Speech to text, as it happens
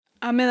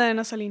I'm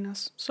Elena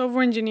Salinas,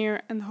 software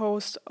engineer and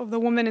host of the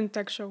Women in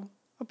Tech Show,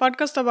 a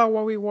podcast about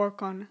what we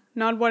work on,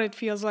 not what it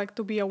feels like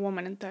to be a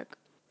woman in tech.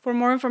 For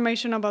more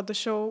information about the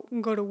show,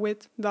 go to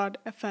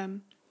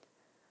wit.fm.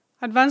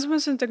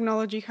 Advancements in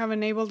technology have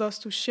enabled us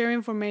to share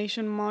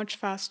information much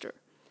faster.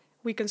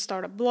 We can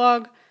start a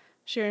blog,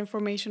 share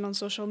information on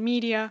social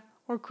media,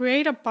 or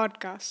create a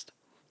podcast.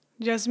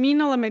 Yasmin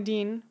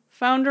Alameddine,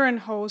 founder and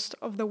host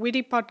of the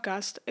Witty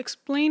podcast,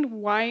 explained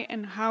why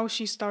and how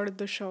she started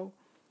the show.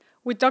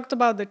 We talked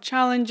about the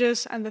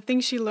challenges and the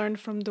things she learned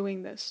from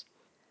doing this.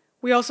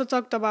 We also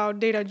talked about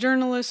data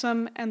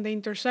journalism and the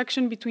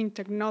intersection between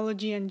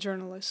technology and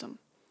journalism.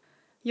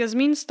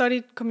 Yasmin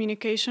studied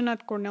communication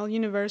at Cornell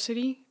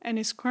University and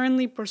is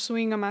currently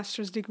pursuing a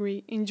master's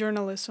degree in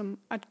journalism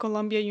at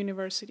Columbia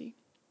University.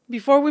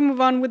 Before we move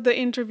on with the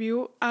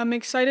interview, I'm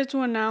excited to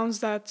announce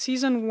that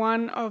Season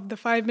 1 of the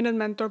 5-Minute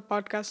Mentor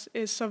podcast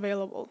is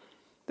available.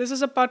 This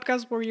is a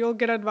podcast where you'll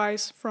get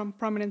advice from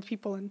prominent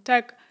people in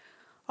tech,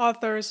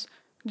 authors,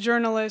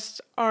 journalists,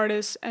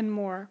 artists, and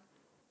more.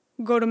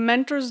 Go to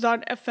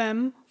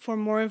mentors.fm for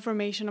more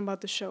information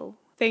about the show.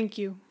 Thank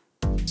you.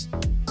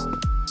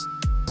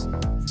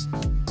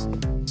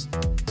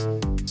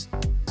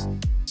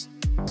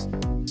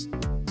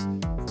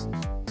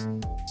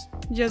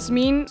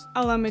 Yasmin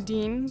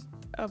Alameddine,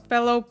 a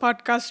fellow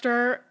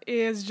podcaster,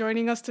 is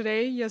joining us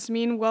today.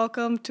 Yasmin,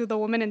 welcome to the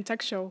Women in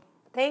Tech Show.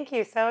 Thank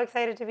you. So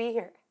excited to be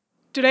here.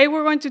 Today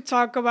we're going to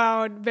talk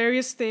about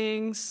various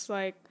things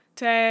like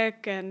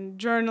tech and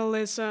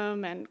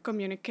journalism and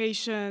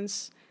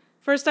communications.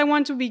 First, I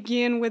want to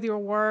begin with your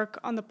work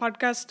on the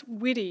podcast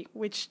Witty,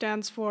 which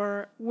stands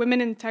for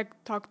Women in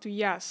Tech Talk to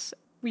Yas.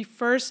 We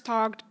first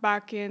talked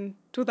back in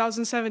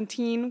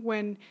 2017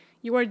 when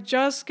you were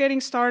just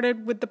getting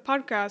started with the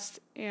podcast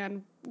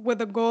and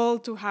with a goal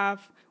to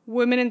have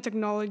women in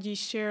technology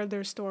share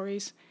their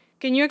stories.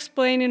 Can you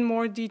explain in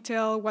more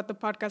detail what the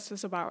podcast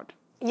is about?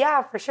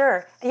 Yeah, for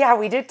sure. Yeah,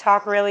 we did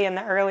talk really in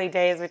the early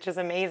days, which is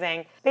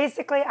amazing.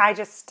 Basically, I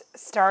just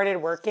started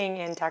working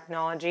in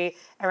technology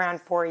around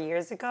 4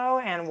 years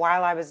ago. And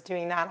while I was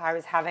doing that, I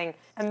was having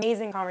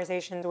amazing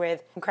conversations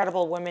with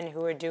incredible women who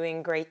were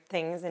doing great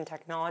things in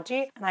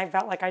technology. And I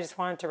felt like I just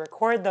wanted to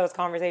record those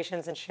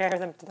conversations and share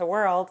them to the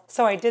world.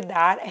 So I did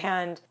that.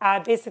 And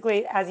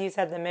basically, as you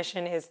said, the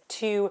mission is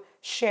to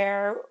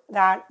share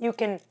that you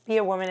can be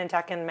a woman in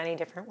tech in many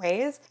different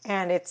ways.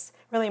 And it's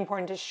really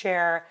important to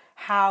share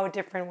how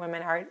different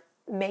women are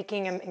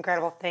making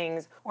incredible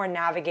things or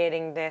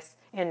navigating this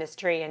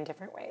industry in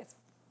different ways.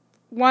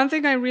 One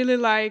thing I really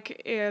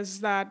like is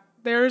that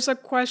there's a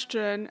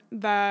question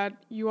that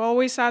you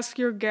always ask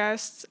your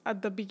guests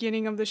at the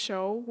beginning of the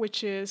show,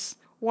 which is,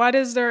 what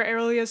is their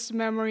earliest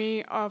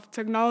memory of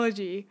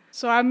technology?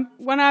 So I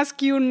want to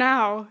ask you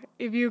now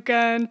if you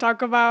can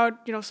talk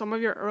about, some of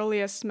your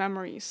earliest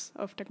memories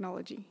of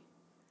technology.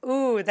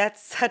 Ooh,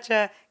 that's such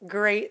a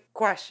great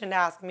question to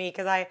ask me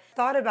because I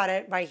thought about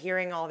it by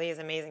hearing all these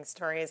amazing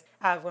stories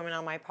of women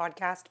on my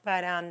podcast.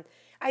 But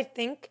I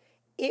think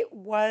it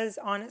was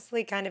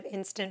honestly kind of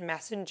instant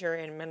messenger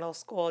in middle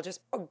school,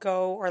 just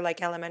or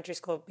like elementary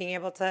school, being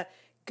able to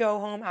go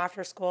home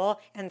after school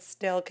and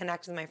still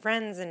connect with my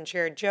friends and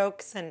share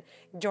jokes and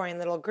join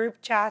little group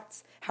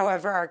chats,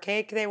 however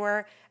archaic they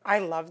were. I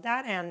love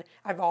that. And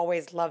I've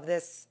always loved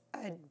this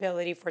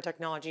ability for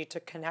technology to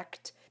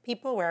connect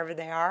people wherever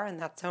they are. And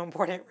that's so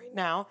important right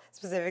now,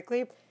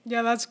 specifically.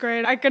 Yeah, that's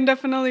great. I can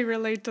definitely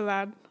relate to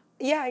that.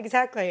 Yeah,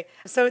 exactly.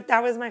 So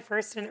that was my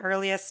first and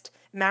earliest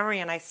memory.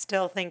 And I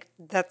still think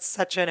that's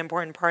such an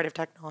important part of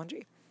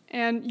technology.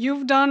 And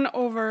you've done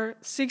over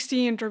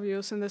 60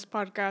 interviews in this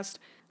podcast.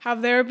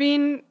 Have there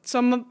been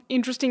some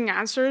interesting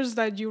answers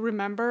that you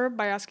remember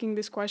by asking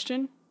this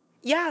question?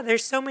 Yeah,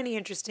 there's so many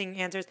interesting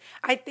answers.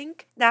 I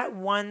think that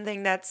one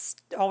thing that's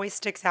always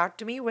sticks out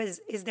to me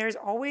is there's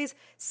always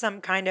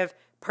some kind of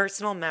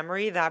personal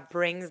memory that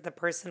brings the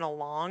person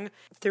along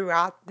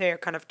throughout their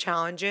kind of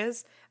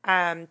challenges,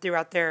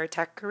 throughout their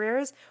tech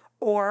careers.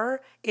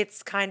 Or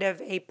it's kind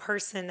of a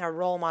person, a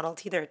role model.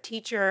 It's either a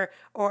teacher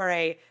or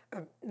a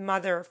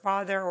mother or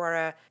father or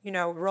a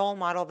role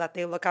model that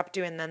they look up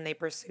to and then they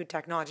pursue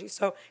technology.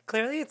 So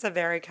clearly it's a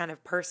very kind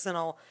of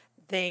personal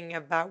thing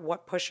about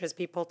what pushes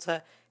people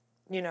to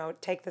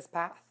take this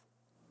path.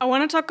 I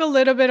want to talk a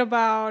little bit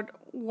about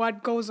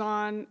what goes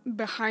on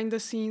behind the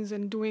scenes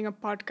in doing a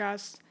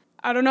podcast.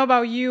 I don't know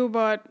about you,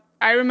 but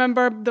I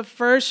remember the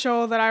first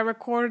show that I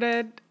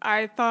recorded,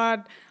 I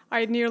thought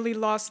I nearly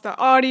lost the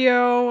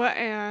audio,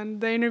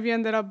 and the interview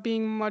ended up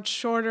being much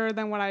shorter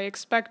than what I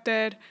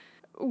expected.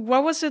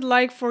 What was it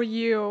like for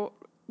you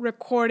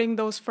recording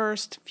those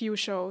first few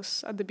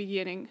shows at the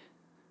beginning?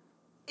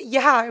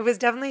 Yeah, it was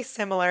definitely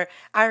similar.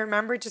 I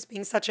remember just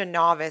being such a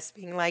novice,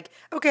 being like,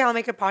 okay, I'll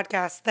make a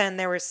podcast. Then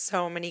there were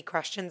so many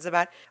questions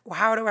about, well,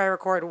 how do I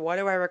record? What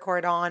do I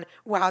record on?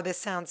 Wow, this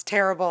sounds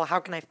terrible. How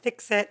can I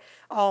fix it?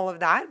 All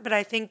of that. But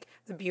I think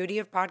the beauty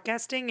of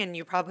podcasting, and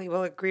you probably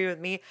will agree with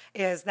me,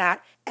 is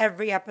that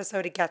every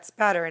episode it gets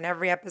better. And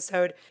every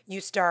episode you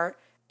start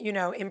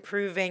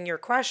improving your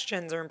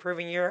questions or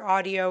improving your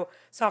audio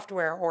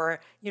software, or,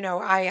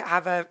 I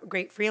have a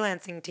great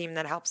freelancing team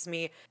that helps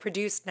me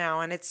produce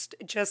now. And it's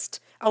just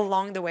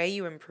along the way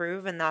you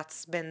improve. And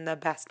that's been the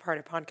best part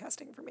of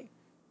podcasting for me.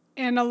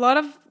 And a lot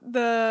of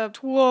the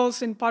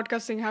tools in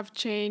podcasting have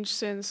changed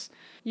since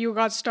you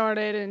got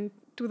started in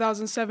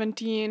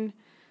 2017.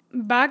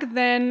 Back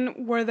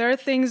then, were there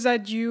things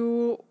that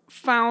you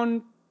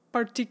found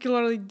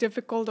particularly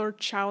difficult or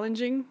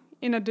challenging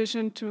in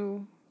addition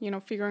to,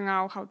 figuring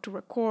out how to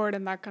record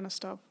and that kind of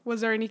stuff?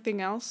 Was there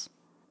anything else?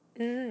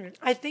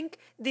 I think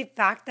the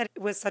fact that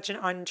it was such an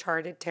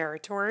uncharted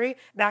territory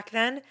back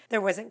then,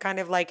 there wasn't kind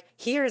of like,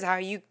 here's how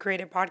you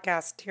create a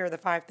podcast, here are the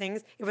 5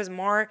 things. It was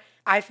more,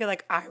 I feel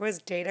like I was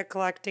data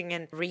collecting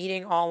and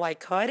reading all I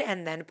could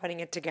and then putting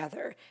it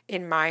together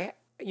in my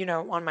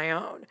on my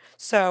own.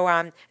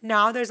 So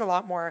now there's a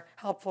lot more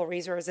helpful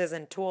resources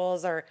and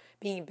tools are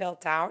being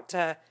built out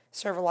to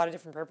serve a lot of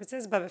different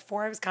purposes. But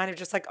before I was kind of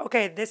just like,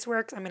 okay, this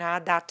works. I'm going to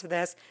add that to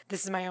this.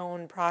 This is my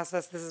own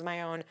process. This is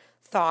my own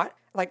thought,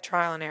 like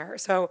trial and error.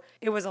 So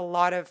it was a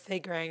lot of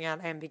figuring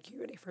out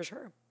ambiguity for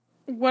sure.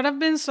 What have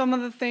been some of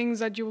the things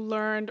that you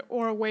learned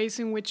or ways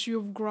in which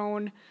you've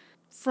grown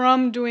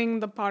from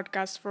doing the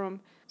podcast, from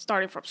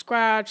starting from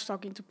scratch,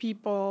 talking to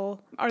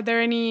people? Are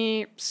there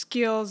any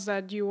skills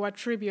that you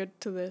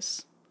attribute to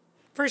this?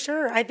 For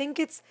sure. I think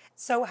it's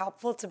so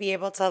helpful to be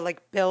able to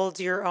like build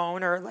your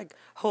own or like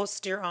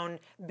host your own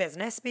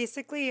business,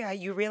 basically.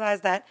 You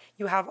realize that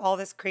you have all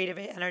this creative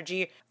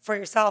energy for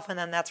yourself, and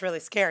then that's really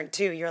scary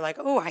too. You're like,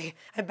 oh, I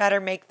better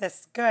make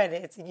this good.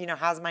 It's,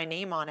 has my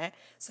name on it.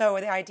 So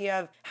the idea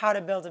of how to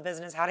build a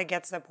business, how to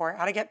get support,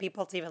 how to get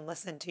people to even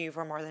listen to you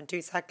for more than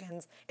 2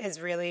 seconds is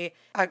really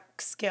a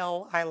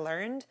skill I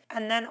learned.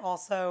 And then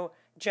also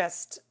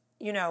just,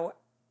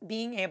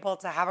 being able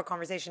to have a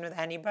conversation with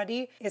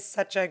anybody is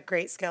such a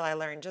great skill I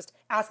learned. Just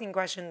asking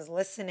questions,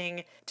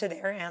 listening to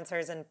their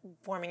answers, and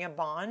forming a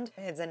bond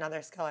is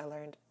another skill I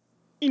learned.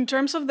 In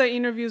terms of the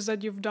interviews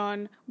that you've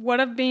done, what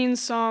have been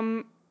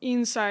some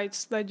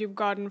insights that you've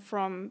gotten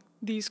from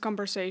these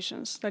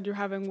conversations that you're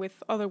having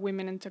with other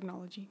women in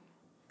technology?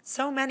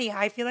 So many.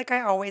 I feel like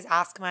I always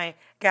ask my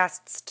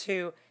guests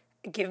to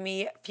give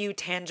me a few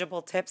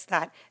tangible tips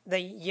that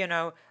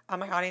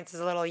my audience is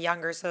a little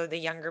younger, so the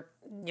younger,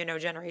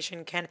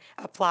 generation can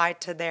apply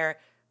to their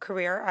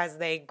career as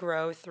they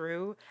grow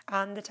through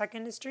the tech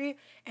industry.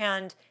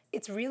 And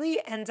it's really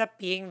ends up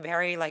being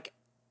very like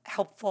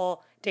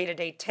helpful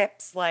day-to-day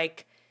tips,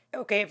 like,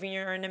 okay, if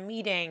you're in a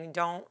meeting,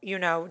 don't,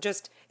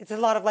 just, it's a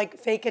lot of like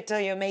fake it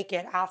till you make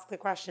it, ask the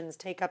questions,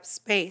 take up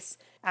space.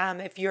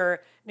 If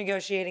you're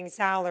negotiating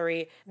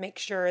salary, make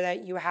sure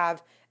that you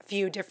have a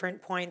few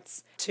different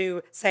points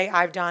to say,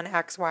 I've done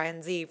X, Y,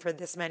 and Z for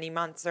this many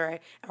months, or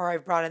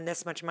I've brought in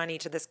this much money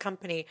to this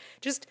company.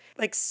 Just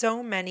like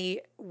so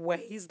many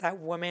ways that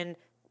women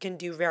can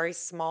do very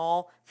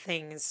small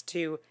things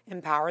to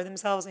empower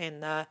themselves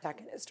in the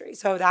tech industry.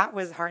 So that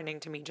was heartening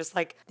to me, just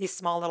like these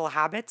small little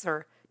habits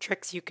or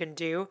tricks you can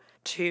do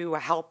to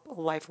help a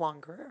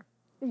lifelong career.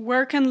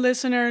 Where can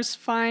listeners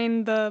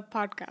find the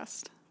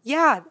podcast?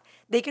 Yeah,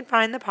 they can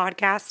find the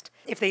podcast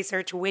if they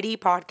search Witty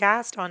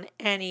Podcast on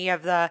any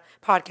of the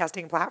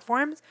podcasting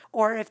platforms,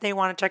 or if they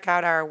want to check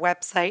out our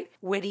website,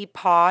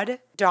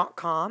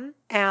 wittypod.com.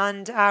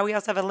 And we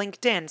also have a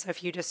LinkedIn, so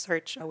if you just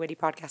search a Witty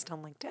Podcast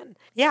on LinkedIn.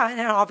 Yeah,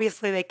 and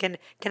obviously they can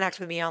connect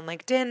with me on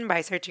LinkedIn by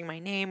searching my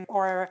name,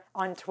 or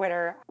on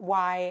Twitter,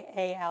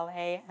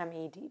 YALAMEDD.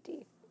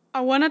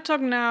 I want to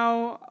talk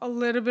now a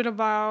little bit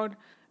about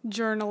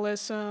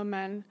journalism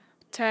and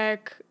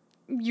tech.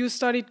 You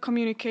studied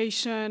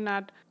communication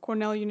at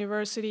Cornell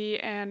University,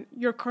 and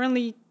you're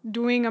currently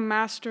doing a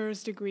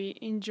master's degree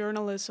in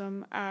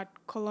journalism at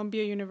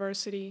Columbia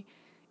University.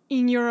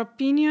 In your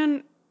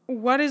opinion,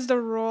 what is the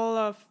role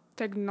of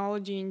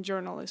technology in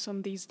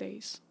journalism these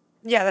days?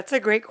 Yeah, that's a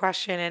great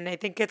question. And I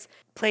think it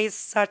plays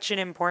such an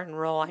important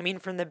role. I mean,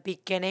 from the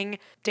beginning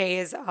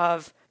days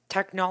of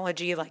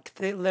technology, like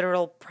the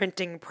literal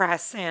printing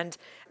press and,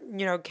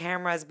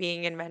 cameras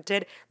being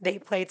invented, they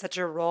played such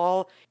a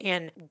role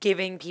in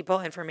giving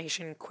people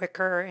information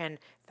quicker and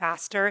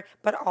faster,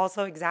 but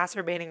also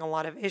exacerbating a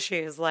lot of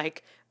issues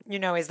like,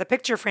 is the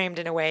picture framed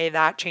in a way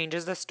that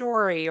changes the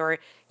story? Or,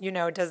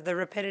 does the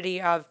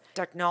rapidity of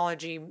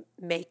technology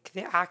make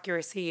the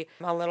accuracy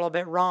a little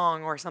bit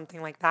wrong or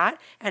something like that?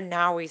 And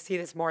now we see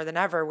this more than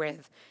ever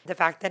with the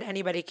fact that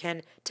anybody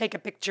can take a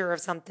picture of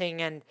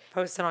something and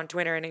post it on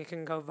Twitter and it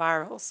can go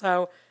viral.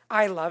 So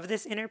I love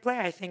this interplay.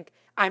 I think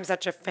I'm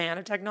such a fan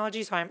of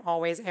technology, so I'm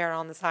always err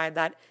on the side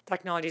that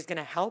technology is going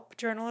to help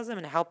journalism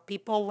and help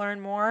people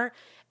learn more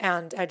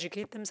and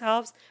educate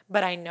themselves.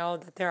 But I know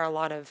that there are a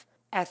lot of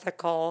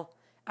ethical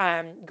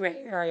gray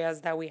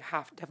areas that we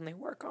have to definitely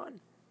work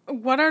on.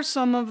 What are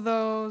some of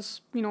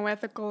those,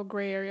 ethical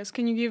gray areas?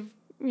 Can you give,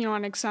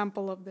 an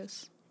example of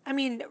this? I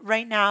mean,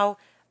 right now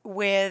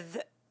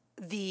with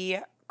the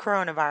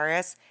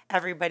coronavirus,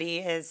 everybody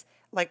is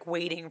like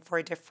waiting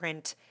for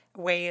different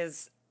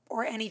ways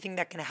or anything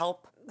that can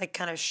help like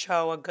kind of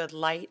show a good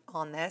light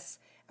on this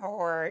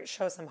or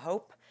show some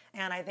hope.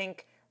 And I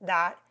think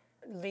that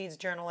leads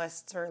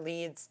journalists or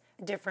leads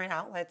different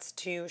outlets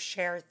to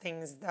share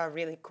things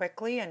really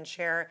quickly and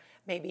share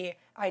maybe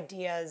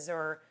ideas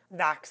or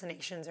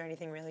vaccinations or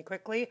anything really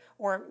quickly,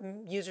 or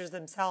users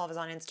themselves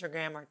on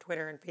Instagram or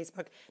Twitter and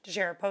Facebook to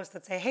share a post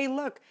that say, hey,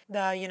 look,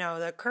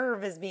 the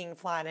curve is being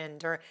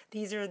flattened, or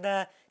these are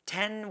the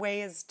 10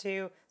 ways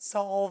to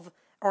solve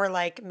or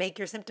like make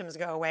your symptoms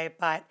go away.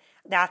 But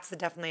that's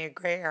definitely a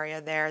gray area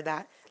there,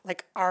 that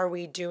like, are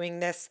we doing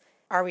this?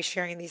 Are we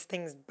sharing these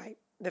things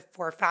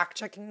before fact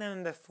checking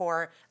them,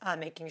 before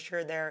making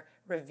sure they're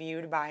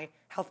reviewed by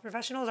health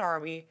professionals, or are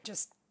we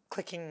just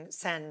clicking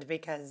send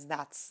because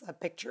that's a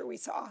picture we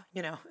saw,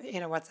 in a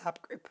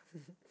WhatsApp group?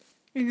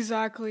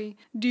 Exactly.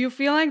 Do you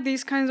feel like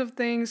these kinds of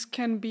things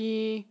can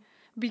be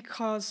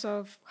because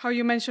of how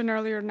you mentioned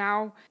earlier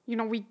now,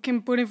 we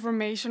can put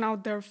information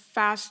out there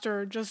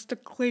faster, just a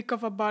click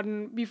of a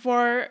button.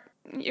 Before,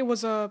 it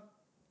was a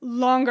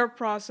longer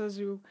process.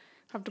 You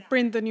have to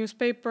print the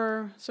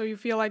newspaper. So you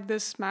feel like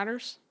this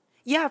matters?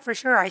 Yeah, for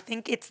sure. I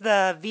think it's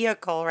the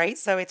vehicle, right?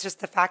 So it's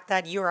just the fact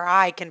that you or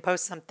I can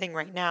post something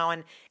right now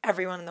and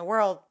everyone in the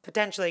world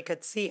potentially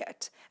could see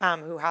it,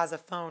 who has a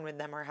phone with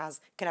them or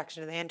has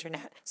connection to the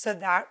internet. So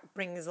that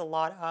brings a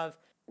lot of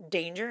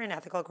danger and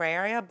ethical gray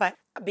area. But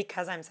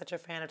because I'm such a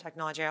fan of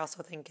technology, I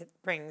also think it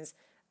brings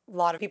a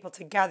lot of people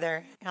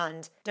together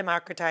and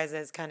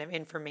democratizes kind of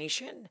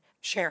information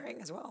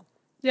sharing as well.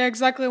 Yeah,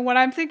 exactly. What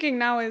I'm thinking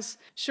now is,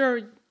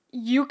 sure,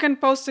 you can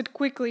post it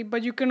quickly,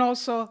 but you can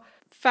also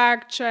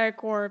fact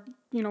check or,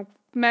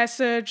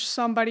 message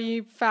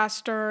somebody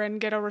faster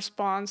and get a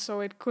response. So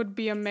it could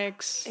be a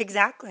mix.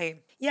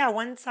 Exactly. Yeah,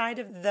 one side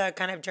of the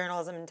kind of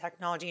journalism and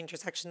technology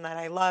intersection that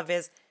I love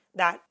is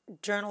that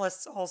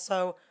journalists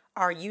also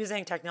are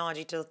using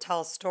technology to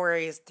tell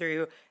stories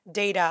through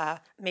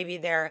data. Maybe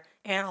they're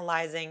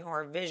analyzing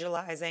or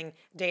visualizing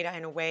data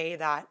in a way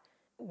that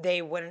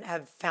they wouldn't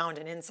have found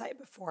an insight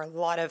before. A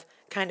lot of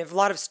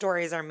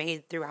stories are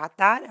made throughout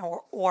that,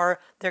 or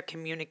they're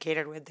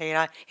communicated with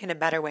data in a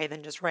better way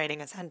than just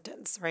writing a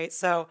sentence, right?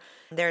 So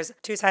there's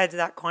two sides of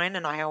that coin,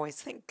 and I always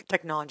think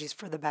technology's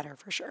for the better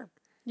for sure.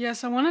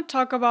 Yes, I want to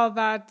talk about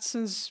that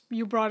since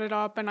you brought it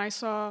up, and I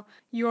saw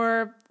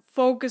you're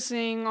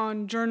focusing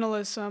on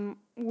journalism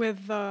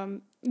with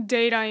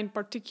data in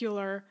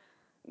particular.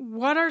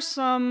 What are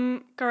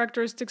some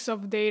characteristics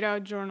of data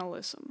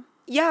journalism?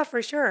 Yeah,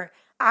 for sure.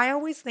 I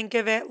always think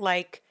of it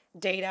like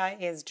data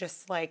is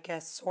just like a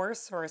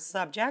source or a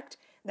subject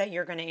that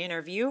you're going to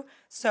interview.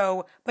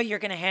 So, but you're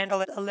going to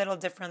handle it a little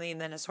differently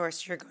than a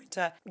source. You're going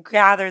to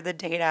gather the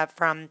data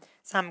from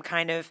some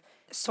kind of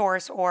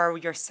source or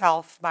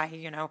yourself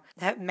by,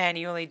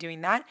 manually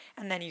doing that.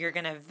 And then you're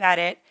going to vet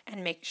it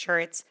and make sure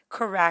it's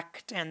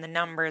correct and the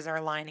numbers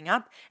are lining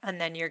up. And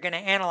then you're going to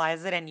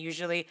analyze it. And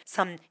usually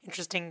some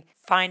interesting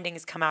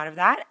findings come out of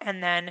that.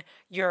 And then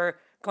you're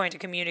going to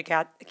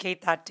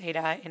communicate that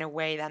data in a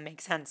way that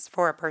makes sense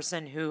for a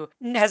person who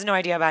has no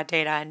idea about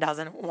data and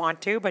doesn't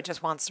want to, but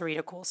just wants to read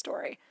a cool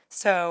story.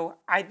 So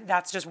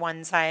that's just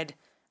one side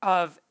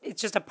of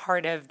it's just a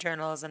part of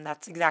journalism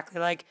that's exactly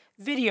like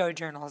video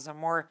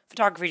journalism or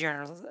photography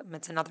journalism.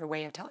 It's another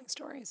way of telling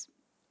stories.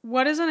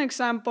 What is an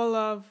example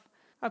of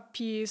a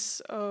piece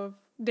of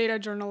data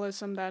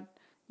journalism that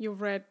you've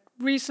read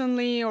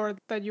recently or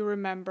that you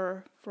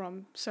remember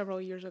from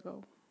several years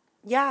ago?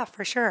 Yeah,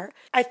 for sure.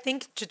 I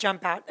think to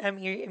jump out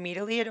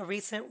immediately, a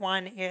recent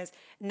one is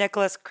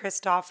Nicholas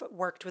Kristof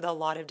worked with a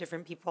lot of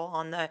different people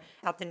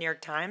at the New York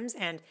Times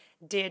and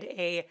did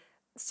a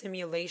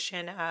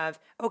simulation of,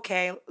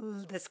 okay,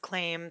 this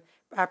claim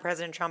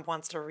President Trump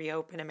wants to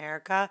reopen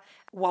America.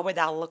 What would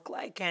that look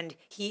like? And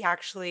he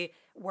actually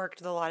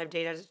worked with a lot of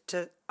data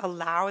to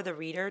allow the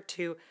reader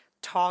to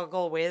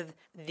toggle with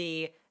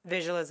the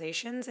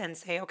visualizations and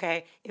say,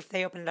 okay, if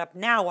they open it up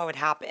now, what would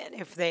happen?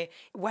 If the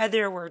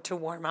weather were to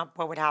warm up,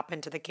 what would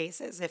happen to the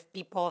cases? If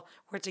people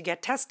were to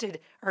get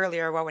tested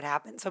earlier, what would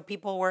happen? So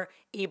people were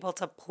able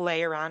to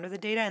play around with the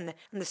data and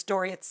the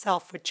story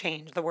itself would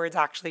change. The words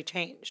actually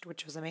changed,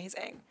 which was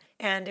amazing.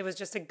 And it was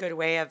just a good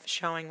way of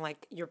showing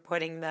like you're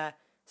putting the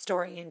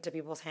story into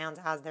people's hands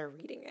as they're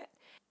reading it.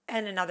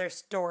 And another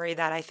story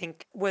that I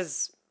think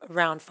was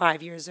around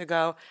 5 years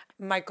ago,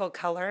 Michael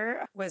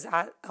Keller was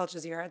at Al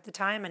Jazeera at the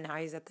time, and now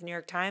he's at the New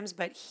York Times,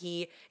 but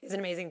he is an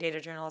amazing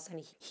data journalist.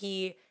 And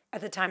he,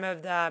 at the time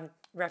of the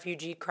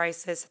refugee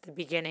crisis at the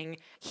beginning,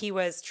 he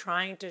was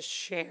trying to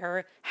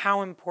share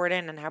how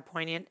important and how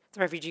poignant the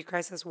refugee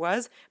crisis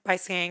was by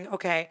saying,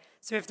 okay,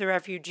 so if the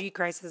refugee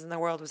crisis in the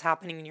world was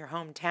happening in your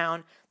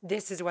hometown,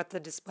 this is what the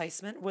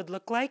displacement would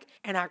look like,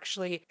 and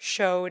actually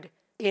showed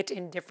it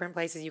in different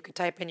places. You could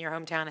type in your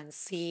hometown and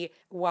see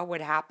what would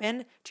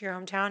happen to your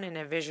hometown in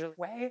a visual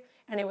way.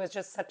 And it was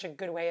just such a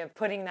good way of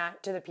putting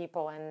that to the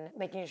people and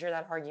making sure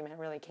that argument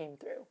really came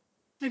through.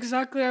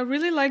 Exactly. I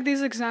really like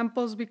these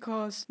examples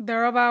because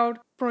they're about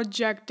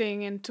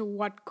projecting into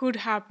what could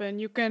happen.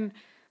 You can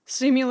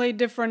simulate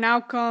different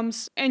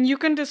outcomes and you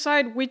can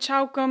decide which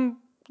outcome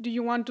do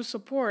you want to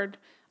support.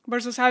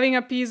 versus having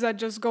a piece that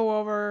just go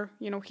over,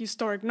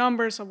 historic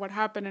numbers of what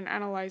happened and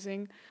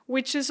analyzing,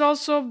 which is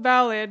also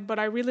valid, but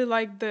I really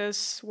like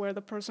this where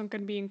the person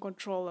can be in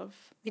control of.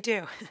 Me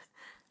too.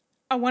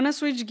 I want to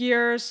switch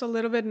gears a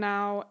little bit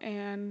now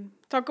and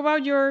talk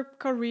about your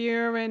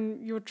career and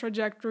your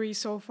trajectory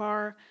so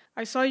far.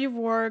 I saw you've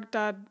worked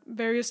at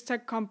various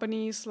tech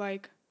companies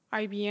like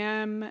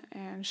IBM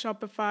and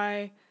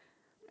Shopify,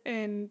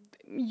 and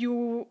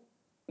you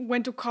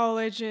went to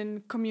college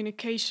in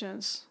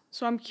communications.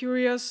 So I'm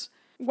curious,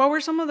 what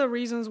were some of the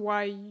reasons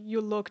why you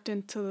looked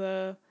into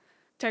the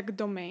tech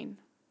domain?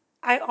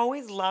 I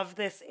always love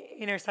this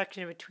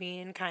intersection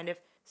between kind of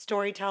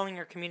storytelling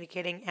or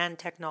communicating and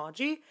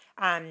technology,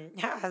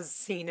 as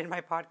seen in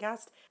my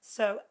podcast.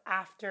 So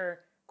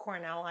after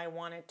Cornell, I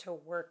wanted to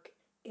work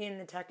in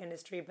the tech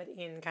industry, but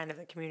in kind of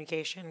the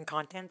communication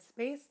content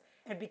space.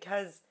 And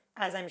because,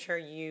 as I'm sure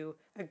you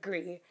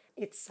agree,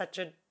 it's such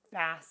a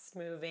fast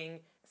moving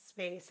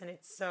space and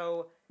it's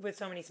so with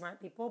so many smart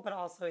people, but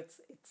also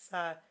it's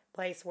a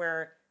place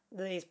where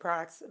these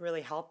products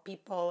really help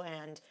people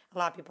and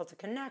allow people to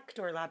connect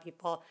or allow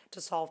people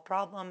to solve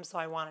problems. So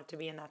I wanted to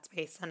be in that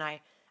space. And I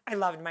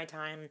loved my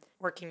time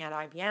working at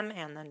IBM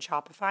and then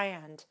Shopify.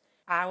 And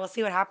I will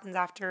see what happens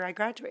after I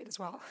graduate as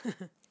well.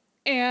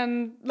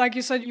 And like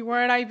you said, you were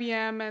at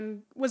IBM,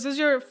 and was this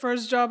your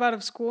first job out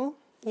of school?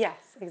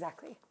 Yes,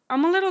 exactly.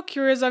 I'm a little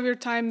curious of your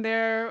time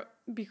there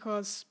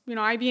because,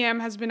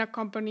 IBM has been a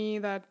company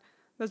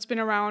that's been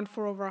around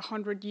for over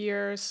 100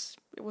 years.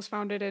 It was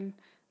founded in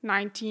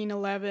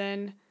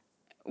 1911.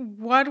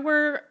 What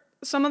were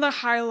some of the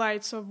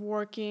highlights of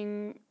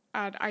working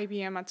at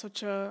IBM at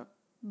such a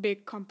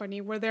big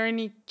company? Were there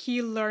any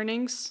key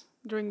learnings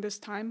during this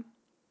time?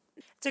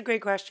 It's a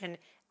great question.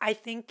 I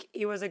think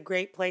it was a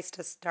great place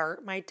to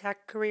start my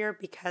tech career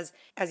because,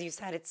 as you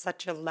said, it's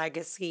such a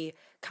legacy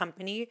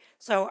company.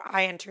 So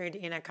I entered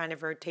in a kind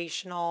of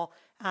rotational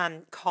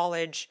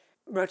college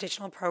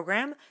rotational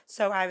program.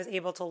 So I was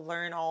able to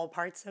learn all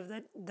parts of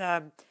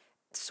the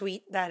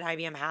suite that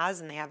IBM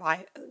has, and they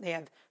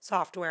have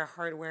software,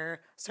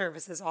 hardware,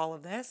 services, all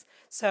of this.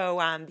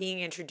 So being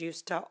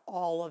introduced to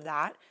all of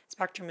that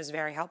spectrum is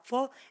very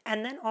helpful.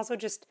 And then also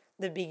just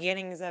the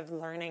beginnings of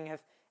learning of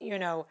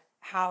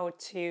how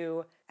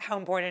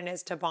important it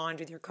is to bond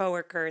with your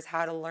coworkers,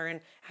 how to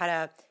learn how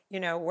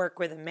to work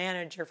with a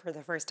manager for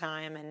the first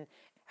time, and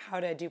how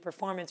to do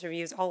performance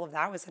reviews. All of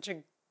that was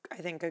I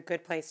think a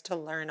good place to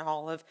learn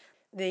all of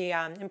the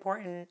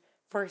important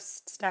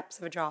first steps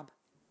of a job.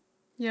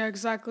 Yeah,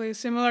 exactly.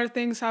 Similar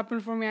things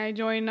happened for me. I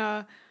joined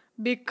a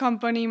big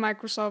company,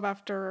 Microsoft,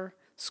 after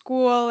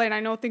school, and I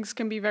know things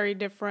can be very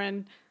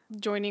different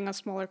joining a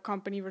smaller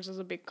company versus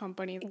a big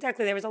company.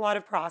 Exactly. There was a lot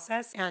of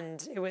process,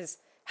 and it was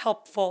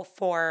helpful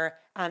for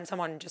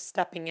someone just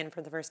stepping in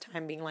for the first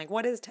time, being like,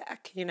 what is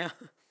tech?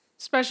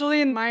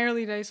 Especially in my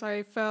early days,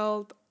 I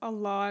felt a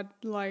lot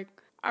like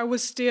I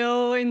was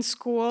still in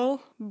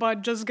school,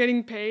 but just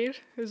getting paid.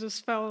 It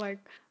just felt like,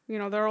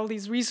 there are all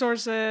these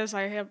resources,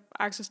 I have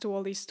access to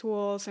all these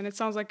tools, and it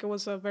sounds like it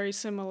was a very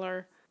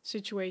similar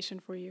situation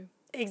for you.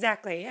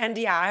 Exactly. And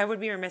yeah, I would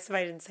be remiss if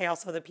I didn't say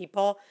also the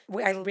people.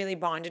 I really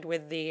bonded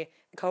with the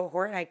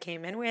cohort I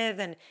came in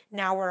with, and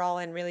now we're all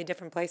in really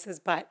different places,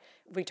 but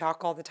we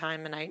talk all the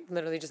time. And I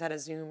literally just had a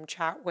Zoom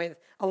chat with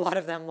a lot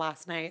of them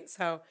last night.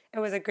 So it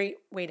was a great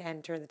way to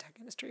enter the tech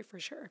industry for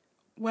sure.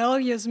 Well,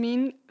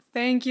 Yasmin,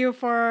 thank you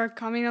for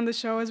coming on the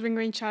show. It's been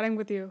great chatting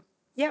with you.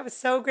 Yeah, it was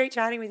so great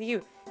chatting with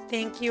you.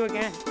 Thank you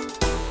again.